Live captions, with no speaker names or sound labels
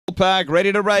Angle-Park,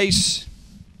 ready to race,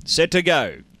 set to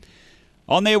go.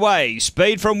 On their way,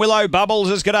 speed from Willow Bubbles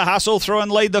is going to hustle through and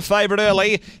lead the favourite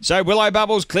early. So Willow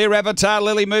Bubbles, clear Avatar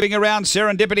Lily moving around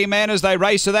Serendipity Man as they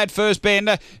race to that first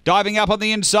bend. Diving up on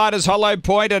the inside is Hollow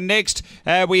Point, and next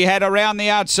we had around the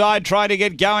outside trying to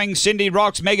get going Cindy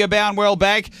Rocks, Mega Bound well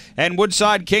back, and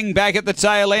Woodside King back at the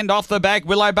tail end. Off the back,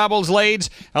 Willow Bubbles leads.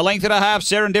 A length and a half,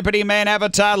 Serendipity Man,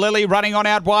 Avatar Lily running on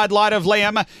out wide, Light of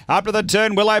Liam. Up to the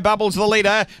turn, Willow Bubbles the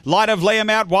leader. Light of Liam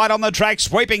out wide on the track,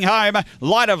 sweeping home.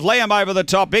 Light of Liam over the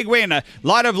top, big win.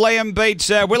 Light of Liam beats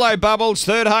Willow Bubbles.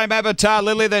 Third home, Avatar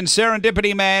Lily, then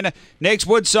Serendipity Man. Next,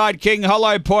 Woodside King,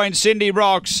 Hollow Point, Cindy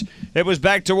Rocks. It was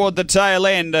back toward the tail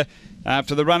end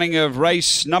after the running of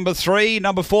race number 3.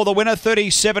 Number 4, the winner,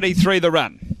 30.73 the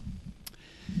run.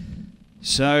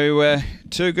 So,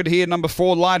 too good here. Number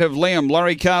 4, Light of Liam,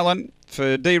 Laurie Carlin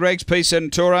for D-Rex, P.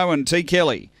 Centuro and T.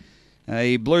 Kelly.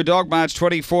 A Blue Dog, March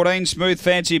 2014, Smooth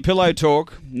Fancy Pillow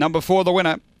Talk. Number 4, the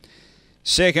winner.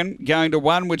 Second, going to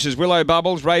 1, which is Willow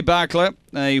Bubbles, Ray Barkler.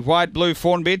 A White-Blue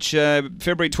Fawn Bitch,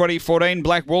 February 2014,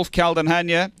 Black Wolf, Calden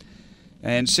Hanya.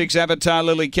 And 6, Avatar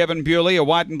Lily, Kevin Bewley, a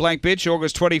White and Black Bitch,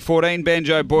 August 2014,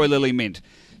 Banjo Boy, Lily Mint.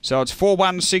 So it's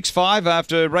 4-1-6-5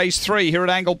 after race 3 here at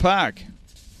Angle Park.